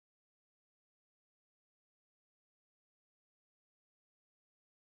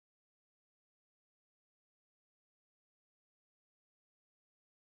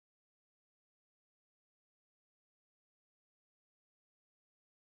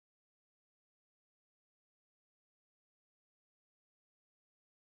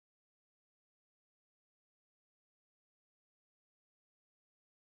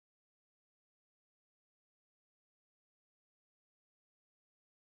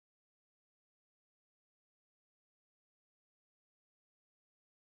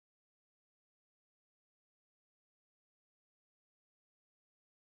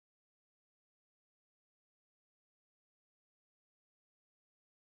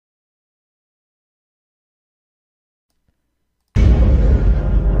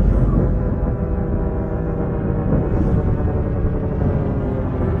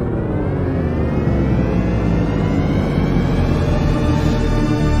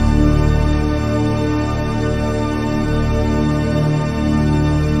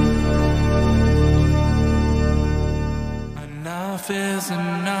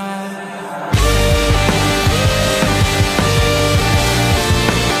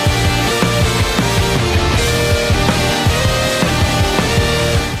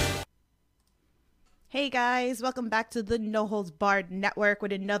guys, welcome back to the No Holds Barred Network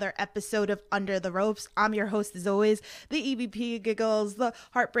with another episode of Under the Ropes. I'm your host as always, the EVP Giggles, the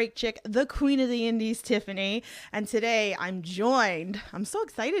Heartbreak Chick, the Queen of the Indies, Tiffany. And today I'm so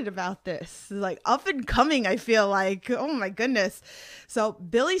excited about this. Like up and coming, I feel like. Oh my goodness. So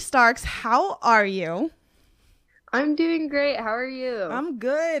Billie Starkz, how are you? I'm doing great. How are you? I'm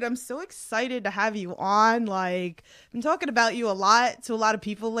good. I'm so excited to have you on. Like, I've been talking about you a lot to a lot of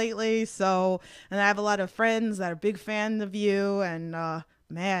people lately. So, and I have a lot of friends that are big fans of you. And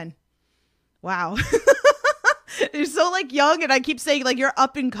man, wow. You're so like young, and I keep saying like you're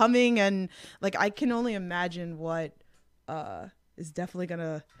up and coming, and like I can only imagine what is definitely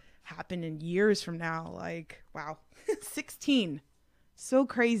gonna happen in years from now. Like, wow. 16. So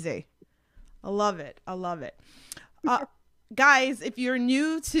crazy. I love it. I love it. Guys, if you're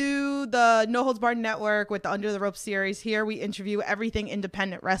new to the No Holds Barred Network with the Under the Rope series, here we interview everything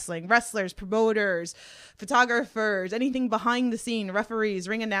independent wrestling, wrestlers, promoters, photographers, anything behind the scene, referees,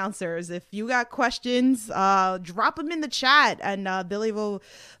 ring announcers. If you got questions, drop them in the chat, and Billie will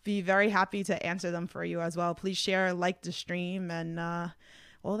be very happy to answer them for you as well. Please share, like the stream, and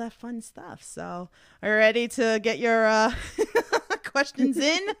all that fun stuff. So, are you ready to get your questions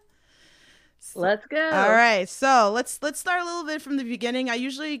in? Let's go. All right, so let's start a little bit from the beginning. I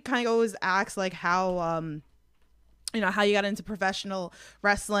usually kind of always ask like how how you got into professional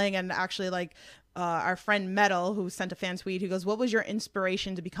wrestling, and actually like our friend Metal, who sent a fan tweet, who goes, "What was your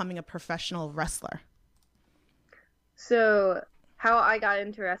inspiration to becoming a professional wrestler?" So how I got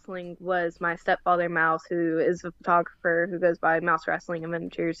into wrestling was my stepfather Mouse, who is a photographer who goes by Mouse Wrestling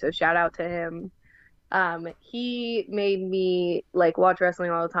Adventures. So shout out to him. He made me like watch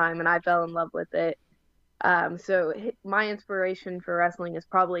wrestling all the time, and I fell in love with it. So my inspiration for wrestling is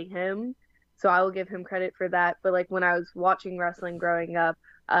probably him. So I will give him credit for that. But like when I was watching wrestling growing up,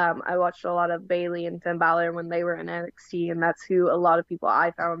 I watched a lot of Bayley and Finn Balor when they were in NXT, and that's who a lot of people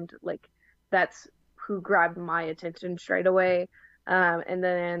I found like that's who grabbed my attention straight away. And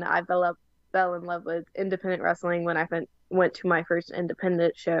then I fell in love with independent wrestling when I went to my first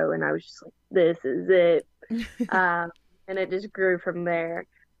independent show, and I was just like, this is it. And it just grew from there.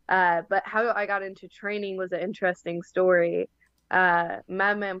 But how I got into training was an interesting story.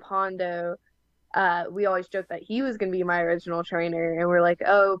 Madman Pondo, we always joked that he was going to be my original trainer, and we're like,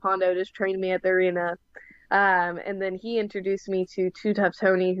 oh, Pondo just trained me at the arena. And then he introduced me to Two Tough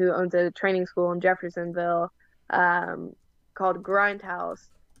Tony, who owns a training school in Jeffersonville called Grindhouse.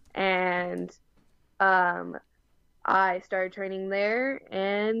 And I started training there,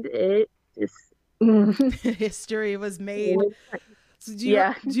 and it just history was made. So do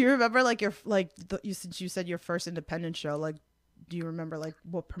you remember like since you said your first independent show, like do you remember like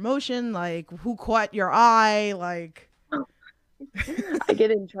what promotion, like who caught your eye, like? I get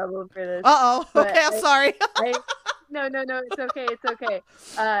in trouble for this. Okay, I'm sorry. No, it's okay.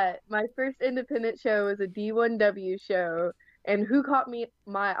 My first independent show was a D1W show, and who caught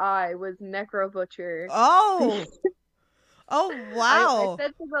my eye was Necro Butcher. Oh wow. I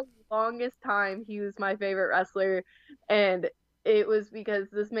said for the longest time he was my favorite wrestler, and it was because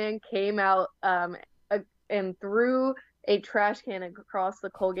this man came out and threw a trash can across the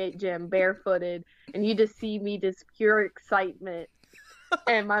Colgate gym barefooted, and you just see me just pure excitement.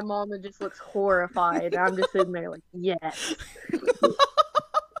 And my mama just looks horrified. I'm just sitting there like, yes.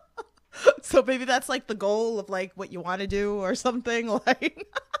 So maybe that's like the goal of like what you want to do or something, like.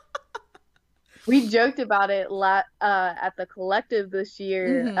 We joked about it at the collective this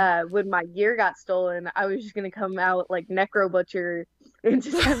year. When my gear got stolen, I was just gonna come out like Necro Butcher and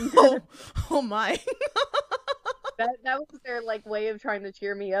just oh my. that was their like way of trying to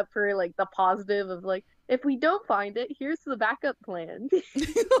cheer me up for like the positive of like, if we don't find it, here's the backup plan.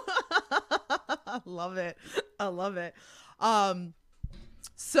 I love it.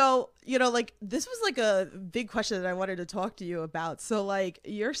 So, like this was like a big question that I wanted to talk to you about. So like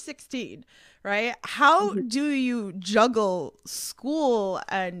you're 16, right? How do you juggle school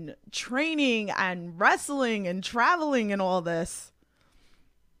and training and wrestling and traveling and all this?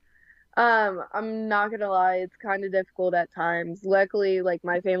 I'm not gonna lie, it's kind of difficult at times. Luckily, like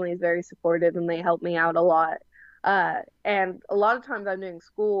my family is very supportive and they help me out a lot. And a lot of times I'm doing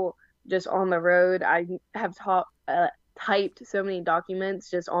school just on the road. I have typed so many documents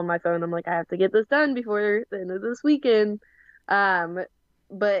just on my phone. I'm like, I have to get this done before the end of this weekend.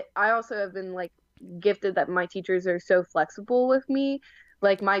 But I also have been like gifted that my teachers are so flexible with me.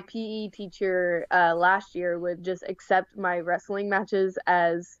 Like my PE teacher last year would just accept my wrestling matches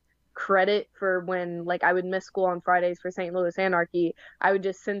as credit for when like I would miss school on Fridays for St. Louis Anarchy. I would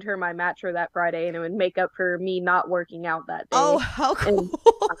just send her my match for that Friday, and it would make up for me not working out that day. Oh, how cool.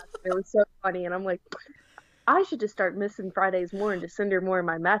 It was so funny, and I'm like, I should just start missing Fridays more and just send her more of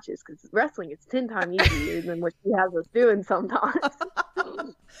my matches because wrestling is 10 times easier than what she has us doing sometimes.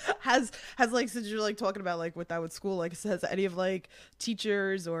 Has like, since you're like talking about like with that with school, like has any of like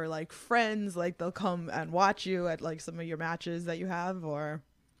teachers or like friends like they'll come and watch you at like some of your matches that you have, or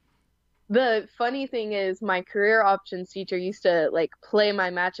The funny thing is, my career options teacher used to like play my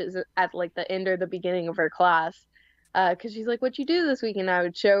matches at like the end or the beginning of her class. Because she's like, "What you do this week?" And I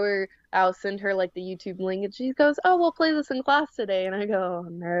would show her, I'll send her like the YouTube link, and she goes, "Oh, we'll play this in class today." And I go, "Oh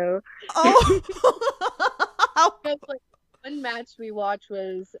no." oh Because like one match we watched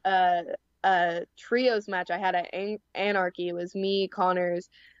was a trios match I had at Anarchy. It was me, Connors,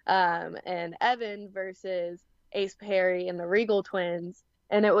 and Evan versus Ace Perry and the Regal Twins.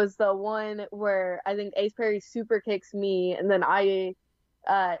 And it was the one where I think Ace Perry super kicks me, and then I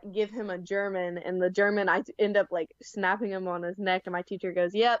give him a German, and the German I end up like snapping him on his neck, and my teacher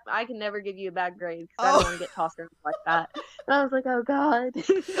goes, "Yep, I can never give you a bad grade because I don't want to get tossed around like that." And I was like, "Oh God."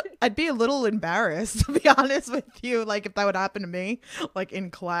 I'd be a little embarrassed to be honest with you, like if that would happen to me, like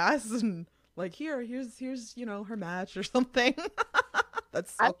in class, and like here's you know her match or something.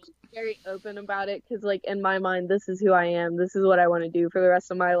 That's I'm so just very open about it because, like, in my mind, this is who I am. This is what I want to do for the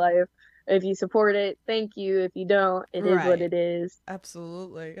rest of my life. If you support it, thank you. If you don't, it is what right. it is.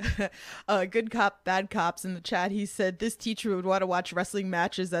 Absolutely. Good cop, bad cops in the chat. He said this teacher would want to watch wrestling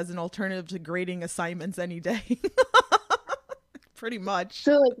matches as an alternative to grading assignments any day. Pretty much.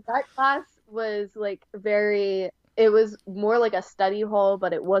 So, like, that class was, like, it was more like a study hall,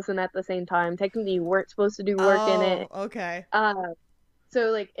 but it wasn't at the same time. Technically, you weren't supposed to do work in Oh, it. okay. Uh,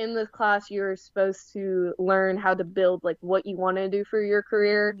 So like in this class, you're supposed to learn how to build like what you want to do for your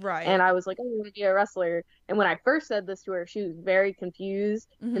career. And Right. I was like, oh, I want to be a wrestler. And when I first said this to her, she was very confused.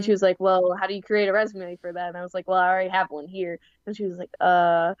 And Hmm. she was like, well, how do you create a resume for that? And I was like, well, I already have one here. And she was like,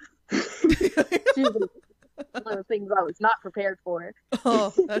 she was like, one of the things I was not prepared for.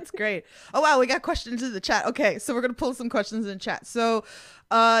 Oh, that's great. Oh wow, we got questions in the chat. Okay, so we're gonna pull some questions in the chat. So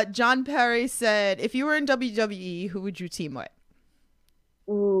John Perry said, if you were in WWE, who would you team with?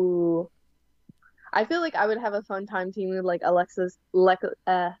 Ooh. I feel like I would have a fun time teaming with like Alexis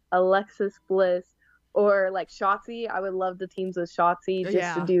Bliss or like Shotzi. I would love the teams with Shotzi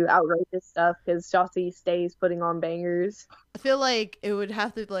just to Yeah. do outrageous stuff because Shotzi stays putting on bangers. I feel like it would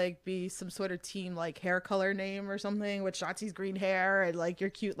have to like be some sort of team like hair color name or something with Shotzi's green hair and like your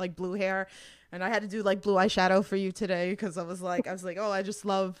cute like blue hair. And I had to do like blue eyeshadow for you today because I was like, oh,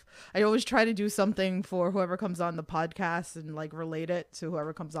 I always try to do something for whoever comes on the podcast and like relate it to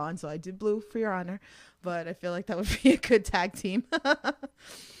whoever comes on. So I did blue for your honor, but I feel like that would be a good tag team.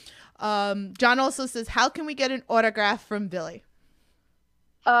 John also says, how can we get an autograph from Billy?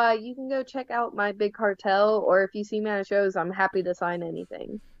 You can go check out my Big Cartel, or if you see me at shows, I'm happy to sign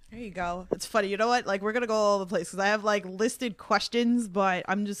anything. There you go. It's funny. You know what? Like, we're going to go all over the place because I have like listed questions, but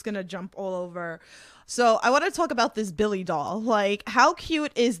I'm just going to jump all over. So, I want to talk about this Billy doll. Like, how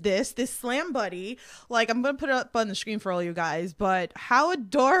cute is this? This Slam Buddy. Like, I'm going to put it up on the screen for all you guys, but how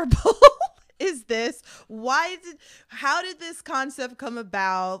adorable is this? How did this concept come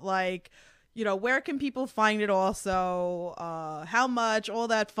about? Like, you know, where can people find it also? How much? All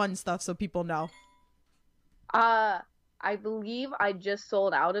that fun stuff so people know. Uh, I believe I just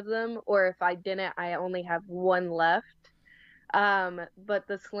sold out of them, or if I didn't, I only have one left. But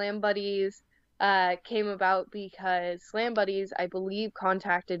the Slam Buddies came about because Slam Buddies, I believe,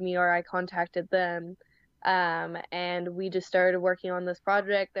 contacted me or I contacted them. And we just started working on this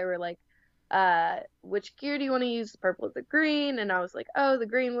project. They were like, which gear do you want to use? The purple or the green? And I was like, oh, the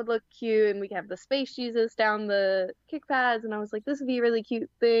green would look cute. And we could have the Space Jesus down the kick pads. And I was like, this would be a really cute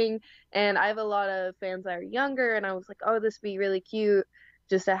thing. And I have a lot of fans that are younger. And I was like, oh, this would be really cute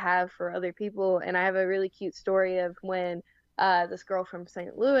just to have for other people. And I have a really cute story of when this girl from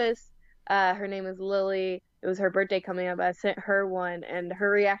St. Louis. Her name is Lily. It was her birthday coming up. I sent her one, and her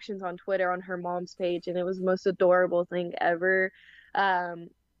reactions on Twitter on her mom's page, and it was the most adorable thing ever. Um,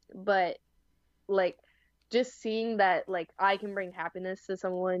 but like just seeing that like I can bring happiness to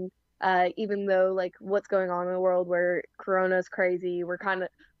someone, even though like what's going on in the world where Corona's crazy. We're kind of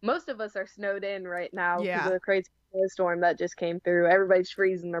most of us are snowed in right now because Yeah. of the crazy storm that just came through. Everybody's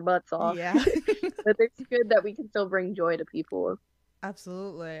freezing their butts off. Yeah. But it's good that we can still bring joy to people.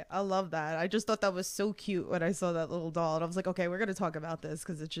 Absolutely. I love that. I just thought that was so cute when I saw that little doll. And I was like, okay, we're going to talk about this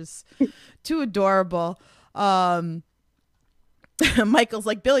because it's just too adorable. Um, Michael's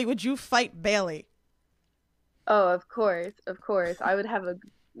like, Billy, would you fight Bailey? Oh, of course, of course. I would have a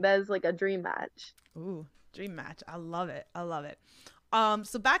that is like a dream match. Ooh, dream match. I love it. I love it.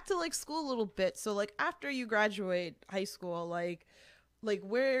 So back to like school a little bit. So like after you graduate high school, like like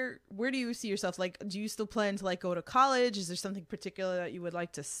where do you see yourself? Like, do you still plan to like go to college? Is there something particular that you would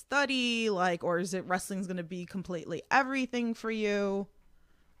like to study, like, or is it wrestling's going to be completely everything for you?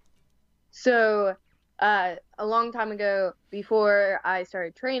 So, a long time ago, before I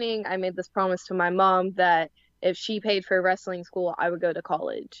started training, I made this promise to my mom that if she paid for wrestling school, I would go to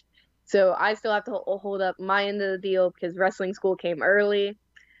college. So I still have to hold up my end of the deal because wrestling school came early.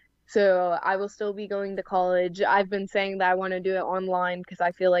 So I will still be going to college. I've been saying that I want to do it online because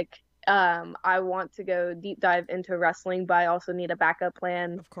I feel like I want to go deep dive into wrestling, but I also need a backup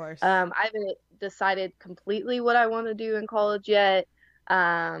plan. Of course. I haven't decided completely what I want to do in college yet,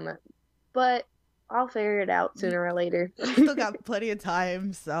 um, but I'll figure it out You, sooner or later. you still got plenty of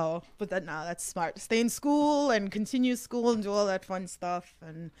time, so but then no, that's smart. Stay in school and continue school and do all that fun stuff,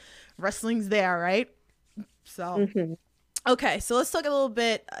 and wrestling's there, right? So hmm okay, so let's talk a little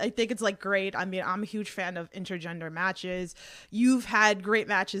bit. I think it's like great. I mean, I'm a huge fan of intergender matches. You've had great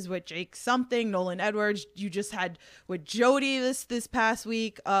matches with Jake something, Nolan Edwards. You just had with Jody this past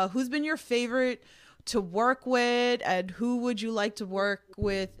week. Who's been your favorite to work with, and who would you like to work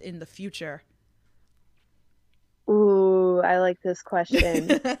with in the future? Ooh, I like this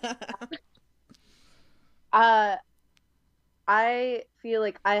question. Uh, I feel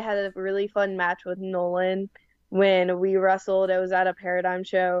like I had a really fun match with Nolan when we wrestled. It was at a Paradigm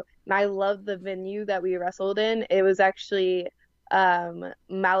show, and I loved the venue that we wrestled in. It was actually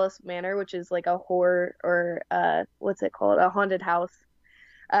Malice Manor, which is like a horror or what's it called? A haunted house.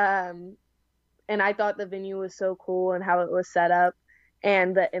 Um, and I thought the venue was so cool and how it was set up.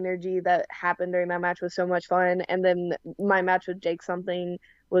 And the energy that happened during that match was so much fun. And then my match with Jake something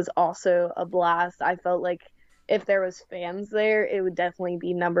was also a blast. I felt like if there was fans there, it would definitely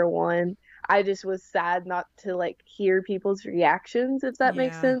be number one. I just was sad not to like hear people's reactions, if that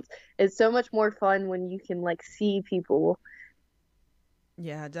makes Yeah. sense. It's so much more fun when you can like see people.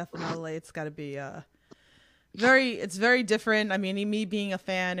 Yeah, definitely. It's got to be it's very different. I mean, me being a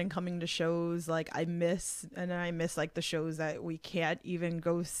fan and coming to shows, like I miss like the shows that we can't even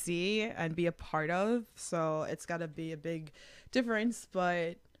go see and be a part of. So it's got to be a big difference,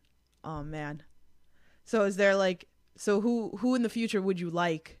 but oh man. So is there like who in the future would you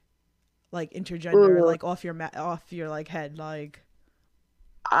like intergender Ooh, like off your like head like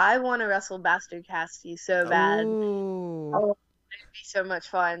I want to wrestle Bastard Cassidy so bad. oh Oh, it'd be so much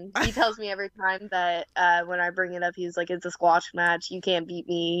fun. He tells me every time that when I bring it up, he's like, "It's a squash match. You can't beat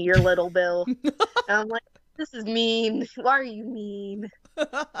me. You're little Bill." And I'm like, "This is mean. Why are you mean?"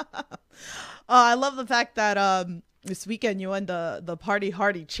 I love the fact that this weekend you won the Party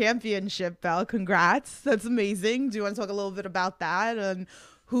Hardy Championship belt. Congrats. That's amazing. Do you want to talk a little bit about that and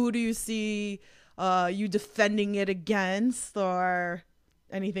who do you see you defending it against or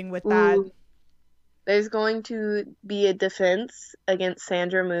anything with that? Ooh, there's going to be a defense against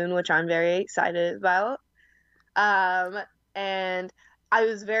Sandra Moon, which I'm very excited about. Um, and I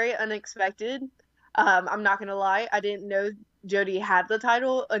was very unexpected. I'm not gonna lie, I didn't know Jody had the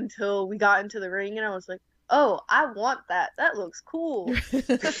title until we got into the ring, and I was like, "Oh, I want that. That looks cool."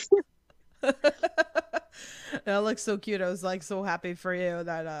 That looks so cute. I was like so happy for you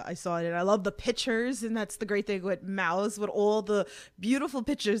that I saw it. And I love the pictures, and that's the great thing with Mouse, with all the beautiful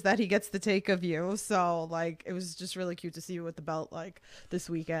pictures that he gets to take of you. So like, it was just really cute to see you with the belt like this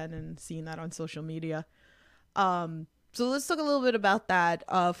weekend and seeing that on social media. So let's talk a little bit about that.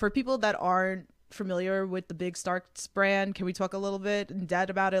 For people that aren't familiar with the Big Starks brand, can we talk a little bit in depth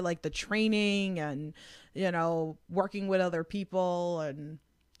about it, like the training and working with other people and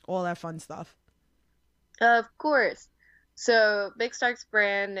all that fun stuff? Of course. So, Big Starks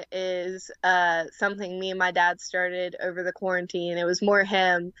brand is something me and my dad started over the quarantine. It was more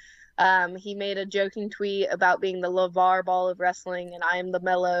him. He made a joking tweet about being the LeVar Ball of wrestling, and I am the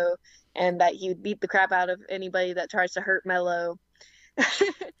Mellow, and that he would beat the crap out of anybody that tries to hurt Mellow.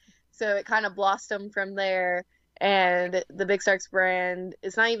 So it kind of blossomed from there. And the Big Starks brand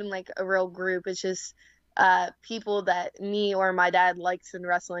is not even like a real group. It's just people that me or my dad likes in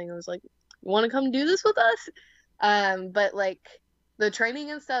wrestling. I was like, you want to come do this with us? But like the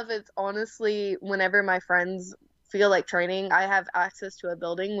training and stuff, it's honestly whenever my friends feel like training, I have access to a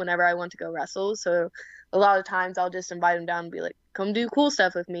building whenever I want to go wrestle. So a lot of times I'll just invite them down and be like, come do cool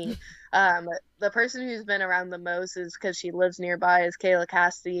stuff with me. The person who's been around the most is because she lives nearby is Kayla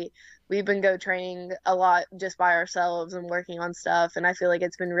Cassidy. We've been go training a lot just by ourselves and working on stuff, and I feel like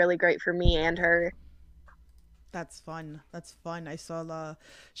it's been really great for me and her. That's fun. That's fun. I saw the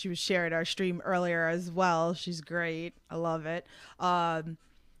she was sharing our stream earlier as well. She's great. I love it.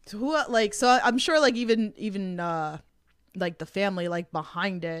 So who like so I'm sure like even like the family like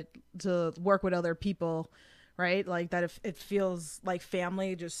behind it to work with other people right? Like that if it feels like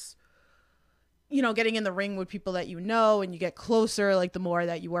family, just getting in the ring with people that and you get closer like the more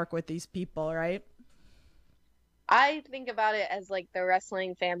that you work with these people, right? I think about it as like the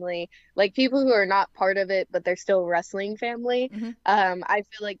wrestling family, like people who are not part of it, but they're still wrestling family. Hmm. I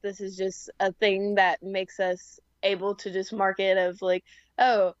feel like this is just a thing that makes us able to just mark it of like,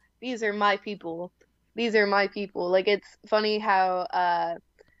 oh, these are my people. These are my people. Like it's funny how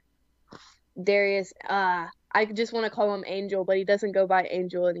Darius, I just want to call him Angel, but he doesn't go by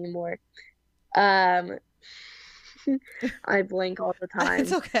Angel anymore. Um, I blank all the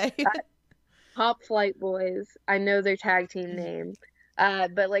It's time. okay. Top Flight Boys. I know their tag team name.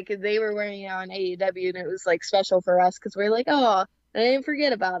 But like they were wearing it on AEW and it was like special for us because we're like, oh, they didn't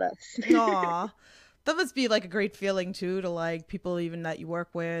forget about us. Aw. That must be like a great feeling too, to like people even that you work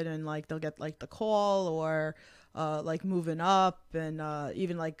with, and like they'll get like the call, or like moving up, and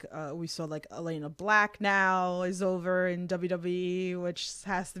even like we saw like Elena Black now is over in WWE, which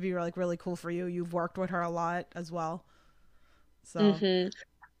has to be like really cool for you. You've worked with her a lot as well. So hmm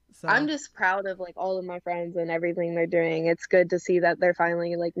I'm so just proud of like all of my friends and everything they're doing. It's good to see that they're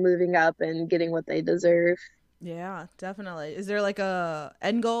finally like moving up and getting what they deserve. yeah, definitely. Is there like a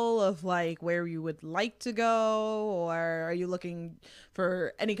end goal of like where you would like to go, or are you looking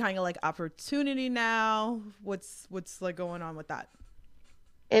for any kind of like opportunity now? What's like going on with that?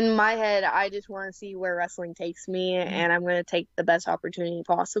 In my head, I just want to see where wrestling takes me, Mhm. and I'm going to take the best opportunity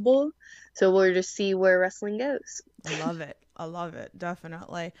possible. So we'll just see where wrestling goes. I love it. I love it.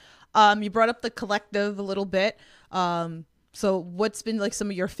 Definitely. You brought up the collective a little bit. So what's been like some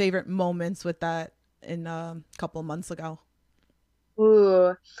of your favorite moments with that in a couple of months ago?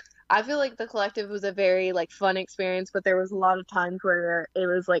 Ooh, I feel like the collective was a very like fun experience, but there was a lot of times where it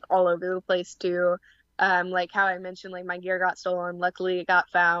was like all over the place too. Like how I mentioned, like my gear got stolen. Luckily, it got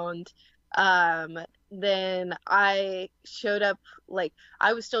found. Um, then I showed up like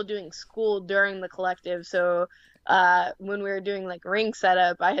I was still doing school during the collective, so when we were doing like ring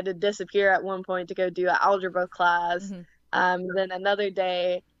setup, I had to disappear at one point to go do an algebra class. Hmm. Then another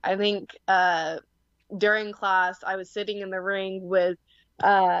day, I think during class, I was sitting in the ring with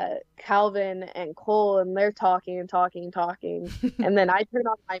Calvin and Cole, and they're talking and talking and talking. And then I turn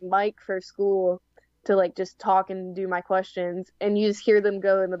on my mic for school to like just talk and do my questions, and you just hear them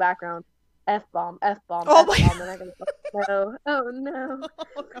go in the background, F bomb, F bomb, Oh F my bomb, and I go, no, oh no.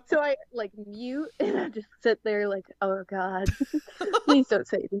 God. So I like mute and I just sit there like, oh God, please don't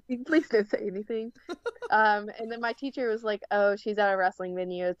say anything, please don't say anything. And then my teacher was like, oh, she's at a wrestling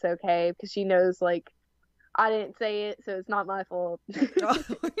venue, it's okay, because she knows like I didn't say it, so it's not my fault.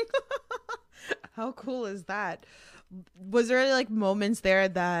 How cool is that? Was there any like moments there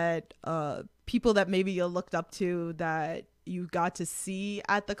that people that maybe you looked up to that you got to see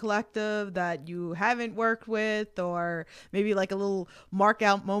at the collective that you haven't worked with, or maybe like a little mark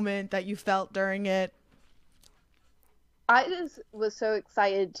out moment that you felt during it? I just was so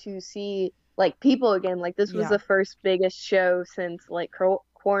excited to see like people again. Like this was Yeah. the first biggest show since like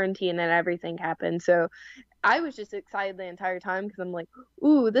quarantine and everything happened. So I was just excited the entire time because I'm like,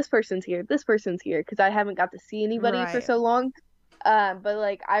 ooh, this person's here, because I haven't got to see anybody for Right. so long. But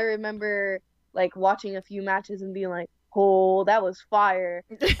like I remember like watching a few matches and being like, oh, that was fire.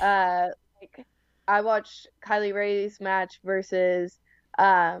 Like I watched Kylie Ray's match versus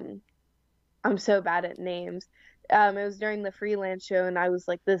um I'm so bad at names. It was during the freelance show, and I was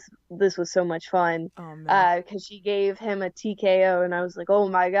like, this was so much fun. Oh man. Because she gave him a TKO, and I was like, oh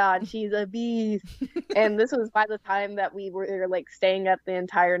my God, she's a beast. And this was by the time that we were like staying up the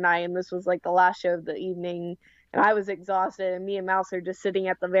entire night, and this was like the last show of the evening, and I was exhausted, and me and Mouse are just sitting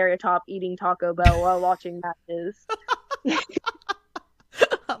at the very top eating Taco Bell while watching matches.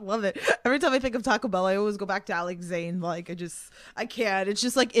 I love it. Every time I think of Taco Bell, I always go back to Alex Zane. Like I can't. It's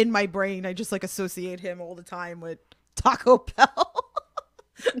just like in my brain. I just like associate him all the time with Taco Bell.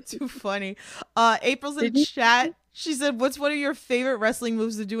 Too funny. April's in Did you? chat. She said, "What's one of your favorite wrestling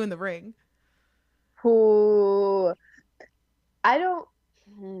moves to do in the ring?" Who? I don't.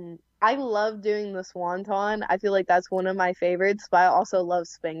 I love doing the swanton. I feel like that's one of my favorites, but I also love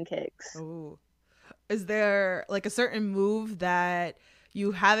spin kicks. Oh, is there like a certain move that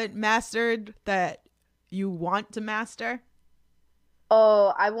you haven't mastered that you want to master?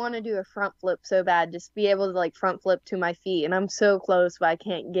 Oh, I want to do a front flip so bad, just be able to like front flip to my feet, and I'm so close, but I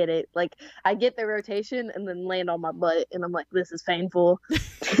can't get it. Like I get the rotation and then land on my butt, and I'm like, this is painful.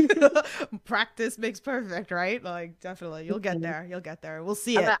 Practice makes perfect, right? Like definitely, you'll get Mhm. there. You'll get there. We'll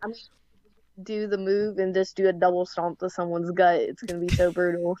see I'm, it. I'm gonna do the move and just do a double stomp to someone's gut. It's gonna be so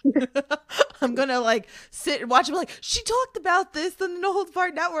brutal. I'm gonna like sit and watch him. Like, she talked about this on the No Holds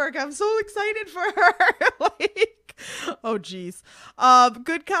Barred Network. I'm so excited for her. Like, oh geez.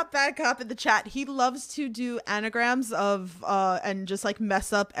 Good cop, bad cop in the chat. He loves to do anagrams of and just like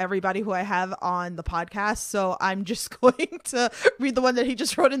mess up everybody who I have on the podcast. So I'm just going to read the one that he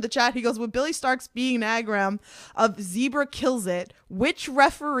just wrote in the chat. He goes, with Billy Starks being an anagram of zebra kills it, which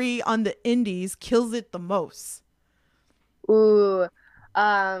referee on the Indies kills it the most? Ooh,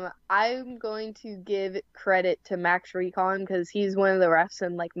 I'm going to give credit to Max Recon because he's one of the refs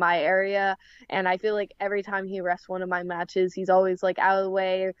in like my area, and I feel like every time he refs one of my matches, he's always like out of the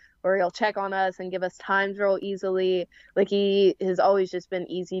way, or he'll check on us and give us times real easily. Like he has always just been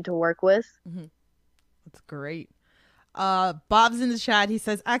easy to work with. Mm-hmm. That's great. Bob's in the chat. He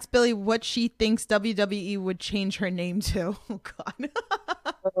says, ask Billy what she thinks WWE would change her name to. Oh God.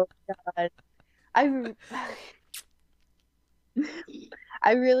 Oh God, I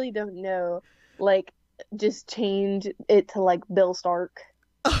I really don't know. Like, just change it to like Bill Stark.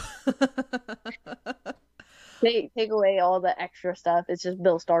 Take away all the extra stuff. It's just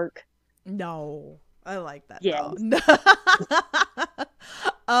Bill Stark. No, I like that. Yeah.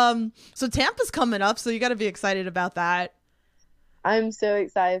 So Tampa's coming up, so you got to be excited about that. I'm so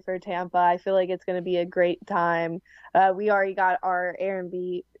excited for Tampa. I feel like it's going to be a great time. We already got our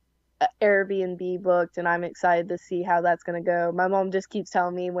Airbnb booked, and I'm excited to see how that's going to go. My mom just keeps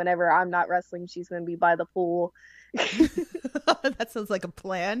telling me whenever I'm not wrestling, she's going to be by the pool. That sounds like a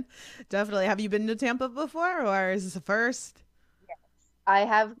plan. Definitely. Have you been to Tampa before, or is this a first? Yes. I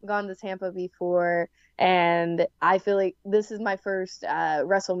have gone to Tampa before, and I feel like this is my first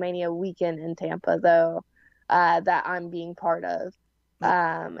WrestleMania weekend in Tampa, though, that I'm being part of.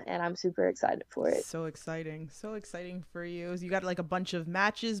 And I'm super excited for it. So exciting. So exciting for you. You got like a bunch of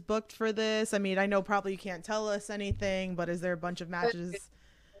matches booked for this. I mean, I know probably you can't tell us anything, but is there a bunch of matches?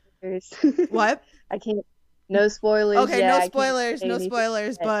 What? I can't. No spoilers. Okay, yet. no spoilers. No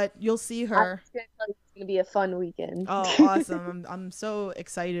spoilers, but you'll see her. It's going to be a fun weekend. Oh, awesome. I'm so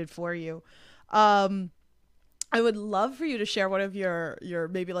excited for you. I would love for you to share one of your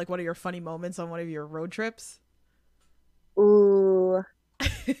maybe like one of your funny moments on one of your road trips. Ooh.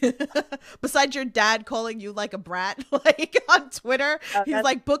 Besides your dad calling you like a brat, like on Twitter, he's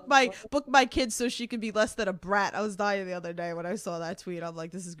like, book my kids so she can be less than a brat. I was dying the other day when I saw that tweet. I'm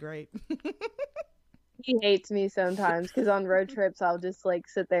like, this is great. He hates me sometimes because on road trips I'll just like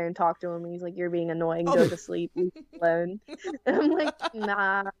sit there and talk to him. And he's like, "You're being annoying. Go to sleep. Leave me alone." And I'm like,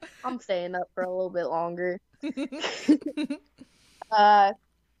 "Nah, I'm staying up for a little bit longer."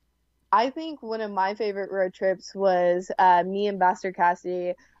 I think one of my favorite road trips was me and Bastard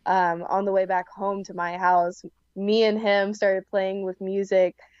Cassidy on the way back home to my house. Me and him started playing with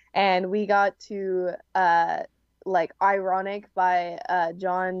music, and we got to like Ironic by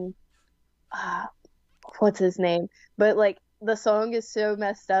John. What's his name? But like the song is so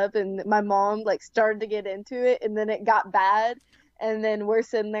messed up, and my mom like started to get into it, and then it got bad, and then we're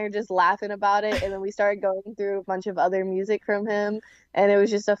sitting there just laughing about it, and then we started going through a bunch of other music from him, and it was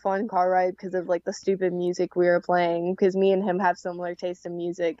just a fun car ride because of like the stupid music we were playing, because me and him have similar taste in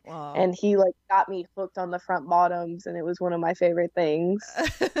music. Wow. And he like got me hooked on the Front Bottoms, and it was one of my favorite things.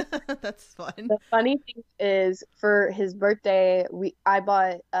 That's fun. The funny thing is, for his birthday, I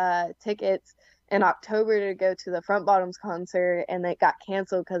bought tickets in October to go to the Front Bottoms concert, and it got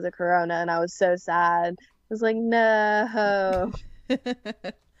canceled because of Corona, and I was so sad. I was like, no.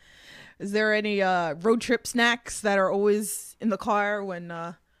 Is there any road trip snacks that are always in the car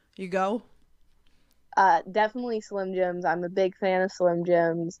when you go? Definitely Slim Jims. I'm a big fan of Slim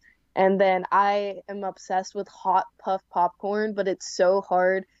Jims. And then I am obsessed with hot puff popcorn, but it's so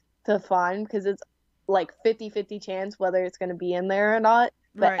hard to find because it's like 50-50 chance whether it's going to be in there or not.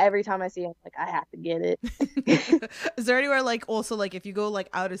 But Right. every time I see it, I'm like, I have to get it. Is there anywhere like also like if you go like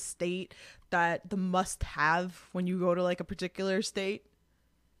out of state that the must have when you go to like a particular state?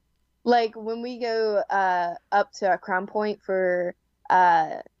 Like when we go up to Crown Point for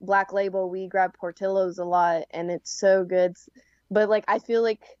Black Label, we grab Portillo's a lot, and it's so good. But like I feel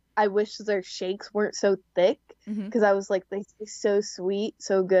like I wish their shakes weren't so thick, because I was like, they taste so sweet,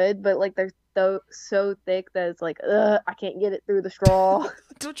 so good, but like they're so thick that it's like, I can't get it through the straw.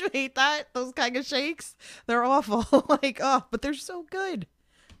 Don't you hate that? Those kind of shakes? They're awful. Like, oh, but they're so good.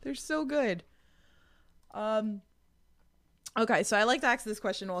 They're so good. Okay, so I like to ask this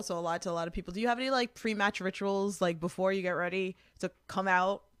question also a lot to a lot of people. Do you have any like pre-match rituals like before you get ready to come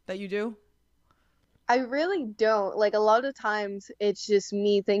out that you do? I really don't. Like a lot of times it's just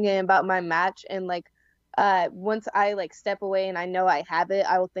me thinking about my match, and like once I like step away and I know I have it,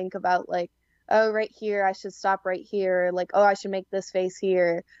 I will think about like, oh, right here I should stop right here, like, oh, I should make this face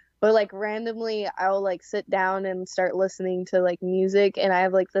here. But like randomly, I'll like sit down and start listening to like music, and I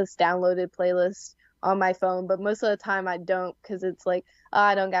have like this downloaded playlist on my phone. But most of the time, I don't because it's like, oh,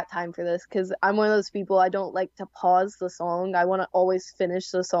 I don't got time for this. Because I'm one of those people, I don't like to pause the song. I want to always finish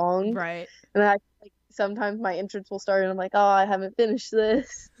the song. Right. And I like sometimes my entrance will start, and I'm like, oh, I haven't finished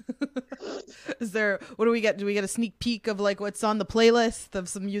this. Is there, what do we get? Do we get a sneak peek of like what's on the playlist of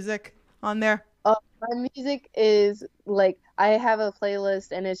some music on there? My music is like I have a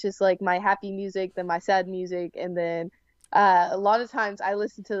playlist and it's just like my happy music, then my sad music, and then a lot of times I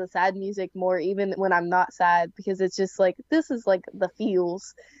listen to the sad music more even when I'm not sad because it's just like this is like the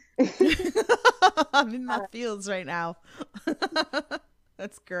feels. I'm in my feels right now.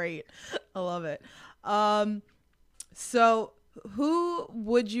 That's great. I love it. Um, so who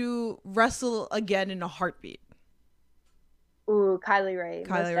would you wrestle again in a heartbeat? Ooh, Kylie Ray, most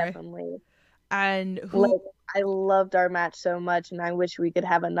Kylie Ray. definitely. And Like who, I loved our match so much and I wish we could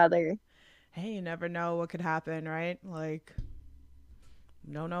have another. hey, you never know what could happen, right? Like,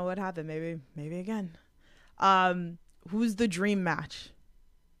 don't know what happened. Maybe again. Um, who's the dream match?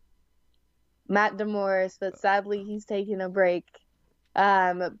 Matt Demorris, but sadly he's taking a break.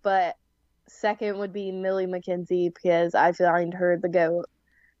 But second would be Millie McKenzie because I find her the GOAT.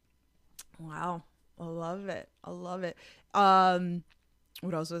 Wow. I love it. I love it. Um,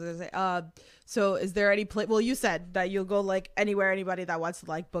 what else was I gonna say? So is there any play? Well, you said that you'll go like anywhere, anybody that wants to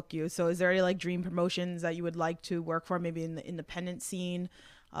like book you. So is there any like dream promotions that you would like to work for, maybe in the independent scene,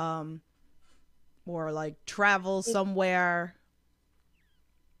 um, or like travel somewhere?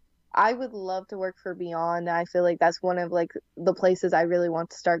 I would love to work for Beyond. I feel like that's one of like the places I really want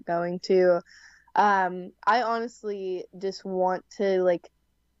to start going to. I honestly just want to like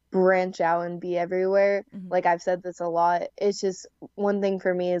branch out and be everywhere. Mhm. Like I've said this a lot. It's just one thing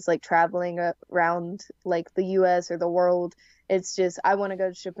for me is like traveling around like the US or the world. It's just I want to go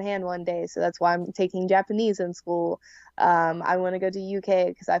to Japan one day, so that's why I'm taking Japanese in school. I want to go to UK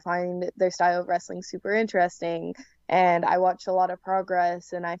because I find their style of wrestling super interesting. And I watch a lot of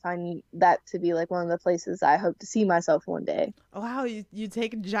Progress, and I find that to be like one of the places I hope to see myself one day. Oh, wow, you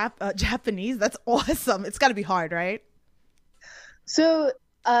take Japanese? That's awesome. It's got to be hard, right? So,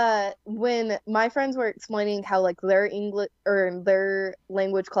 when my friends were explaining how like their English or their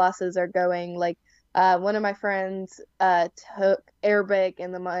language classes are going, like one of my friends took Arabic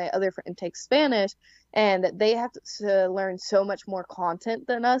and then my other friend takes Spanish, and they have to learn so much more content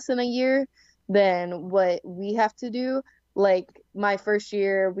than us in a year than what we have to do. Like my first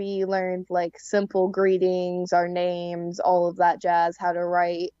year, we learned like simple greetings, our names, all of that jazz, how to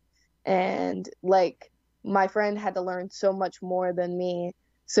write, and like my friend had to learn so much more than me.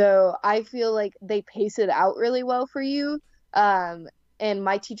 So I feel like they pace it out really well for you. Um, and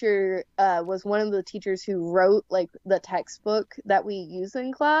my teacher was one of the teachers who wrote like the textbook that we use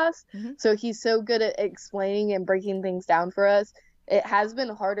in class. Hmm. So he's so good at explaining and breaking things down for us. It has been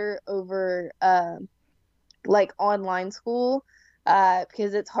harder over like online school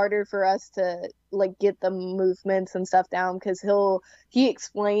because it's harder for us to like get the movements and stuff down because he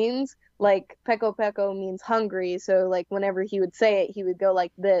explains like peko peko means hungry, so like whenever he would say it he would go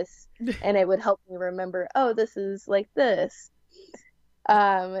like this and it would help me remember, oh, this is like this.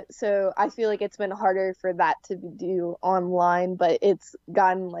 So I feel like it's been harder for that to do online, but it's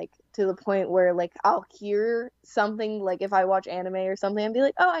gotten like to the point where like I'll hear something like if I watch anime or something and be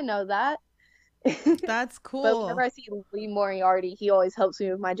like, oh, I know that. That's But whenever cool. I see Lee Moriarty, he always helps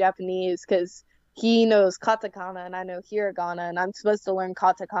me with my Japanese because he knows katakana and I know hiragana, and I'm supposed to learn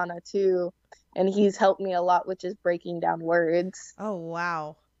katakana too. And he's helped me a lot with just breaking down words. Oh,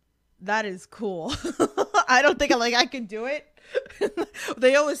 wow. That is cool. I don't think I could do it.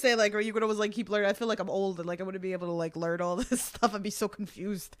 They always say like, are you gonna always like keep learning? I feel like I'm old and like I wouldn't be able to like learn all this stuff. I'd be so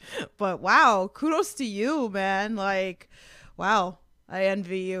confused. But wow, kudos to you, man. Like, wow, I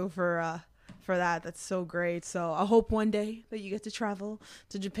envy you for that. That's so great. So I hope one day that you get to travel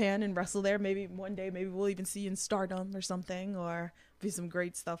to Japan and wrestle there. Maybe one day, maybe we'll even see you in Stardom or something, or be some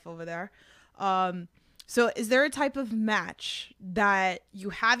great stuff over there. Um, so, is there a type of match that you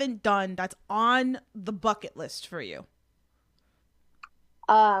haven't done that's on the bucket list for you?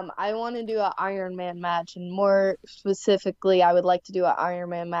 I want to do an Iron Man match, and more specifically, I would like to do an Iron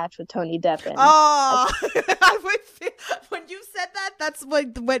Man match with Tony Deppen. I Oh, I would when you said that, that's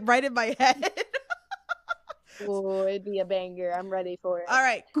what went right in my head. Oh, it'd be a banger. I'm ready for All it.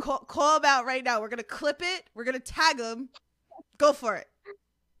 right, call him out right now. We're gonna clip it. We're gonna tag him. Go for it.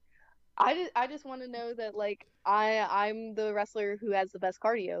 I just want to know that like I'm the wrestler who has the best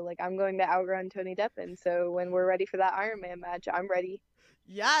cardio. Like I'm going to outrun Tony Deppen. So when we're ready for that Iron Man match, I'm ready.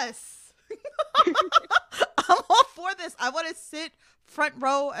 Yes. I'm all for this. I want to sit front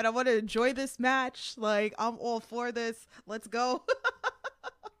row and I want to enjoy this match. Like, I'm all for this. Let's go.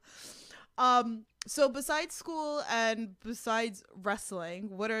 So besides school and besides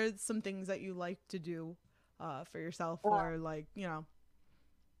wrestling, what are some things that you like to do for yourself, or like,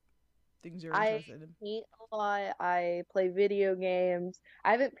 things you're I interested in? paint a lot. I play video games.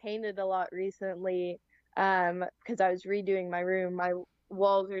 I haven't painted a lot recently, because I was redoing my room. My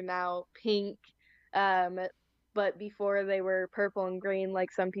walls are now pink, um, but before they were purple and green,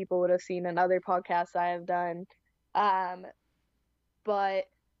 like some people would have seen in other podcasts I have done. Um, but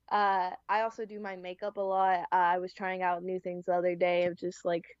I also do my makeup a lot. I was trying out new things the other day of just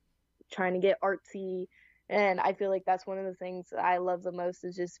like trying to get artsy. And I feel like that's one of the things that I love the most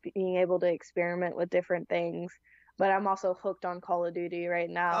is just being able to experiment with different things. But I'm also hooked on Call of Duty right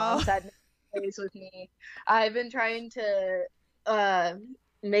now. I'm Oh, sad no one plays with me. I've been trying to uh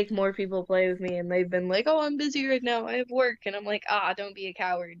make more people play with me, and they've been like, "Oh, I'm busy right now. I have work." And I'm like, "Ah, don't be a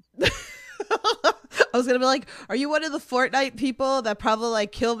coward." I was gonna be like, are you one of the Fortnite people that probably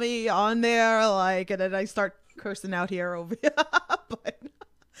like kill me on there, like, and then I start cursing out here over here? But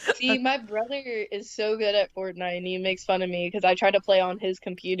See, my brother is so good at Fortnite, and he makes fun of me because I try to play on his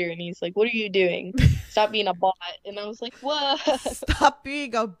computer, and he's like, "What are you doing? Stop being a bot." And I was like, "What?" stop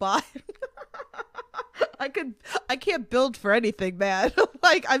being a bot. I could I can't build for anything, man.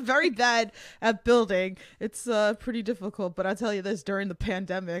 Like, I'm very bad at building. It's pretty difficult, but I'll tell you this, during the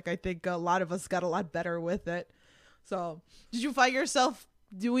pandemic, I think a lot of us got a lot better with it. So, did you find yourself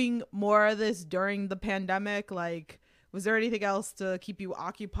doing more of this during the pandemic? Like, was there anything else to keep you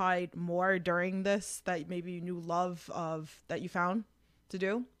occupied more during this that maybe you knew love of that you found to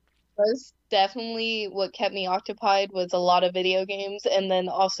do? Was definitely what kept me occupied was a lot of video games, and then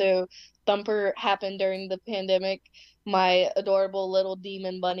also Thumper happened during the pandemic. My adorable little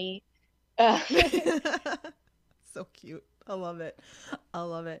demon bunny. Uh, So cute. I love it. I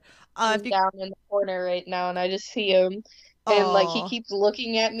love it. If He's you, down in the corner right now, and I just see him, and like he oh, keeps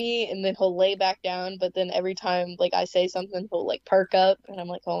looking at me, and then he'll lay back down. But then every time like I say something, he'll like perk up, and I'm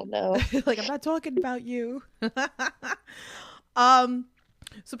like, oh no. like, I'm not talking about you. um,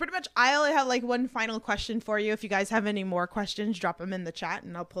 so pretty much, I only have like one final question for you. If you guys have any more questions, drop them in the chat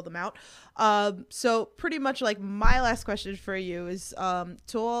and I'll pull them out. So pretty much like my last question for you is,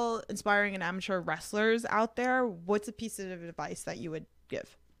 to all inspiring and amateur wrestlers out there, what's a piece of advice that you would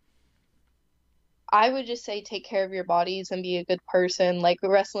give? I would just say take care of your bodies and be a good person. Like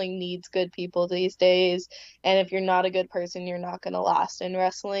wrestling needs good people these days, and if you're not a good person, you're not gonna last in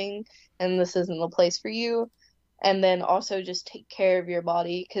wrestling, and this isn't the place for you. And then also just take care of your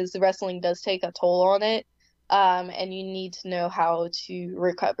body because the wrestling does take a toll on it, and you need to know how to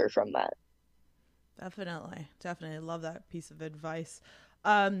recover from that. Definitely. Definitely love that piece of advice.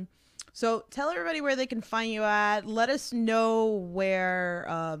 Um, so tell everybody where they can find you at. Let us know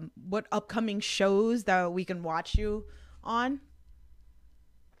where, what upcoming shows that we can watch you on.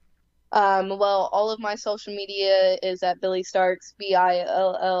 Well, all of my social media is at Billy Starks, Billie,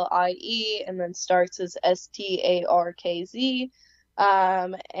 and then Starks is Starkz.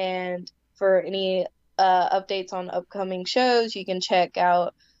 And for any updates on upcoming shows, you can check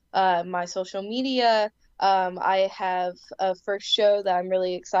out my social media. I have a first show that I'm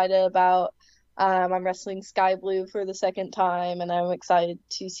really excited about. I'm wrestling Sky Blue for the second time, and I'm excited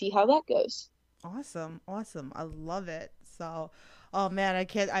to see how that goes. Awesome. Awesome. I love it. So, oh man,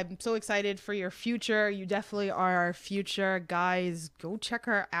 I'm so excited for your future. You definitely are our future. Guys, go check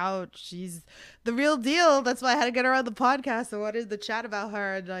her out. She's the real deal. That's why I had to get her on the podcast. I wanted to chat about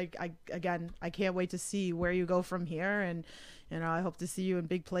her. And like, again, I can't wait to see where you go from here. And, I hope to see you in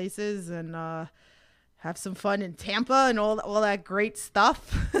big places and, have some fun in Tampa and all that great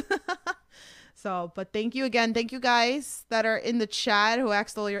stuff. So, but thank you again. Thank you guys that are in the chat who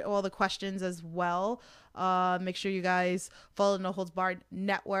asked all the questions as well. Make sure you guys follow the No Holds Barred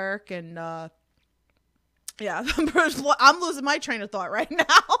Network, and yeah, I'm losing my train of thought right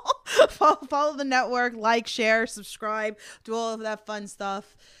now. Follow the network, like, share, subscribe, do all of that fun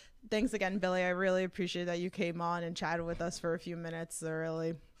stuff. Thanks again, Billy. I really appreciate that you came on and chatted with us for a few minutes. I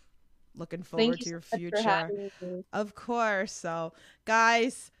really looking Thank forward you to so your much for future. having me. Of course. So,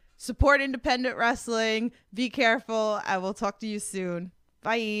 guys, support independent wrestling. Be careful. I will talk to you soon.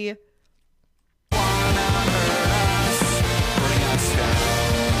 Bye.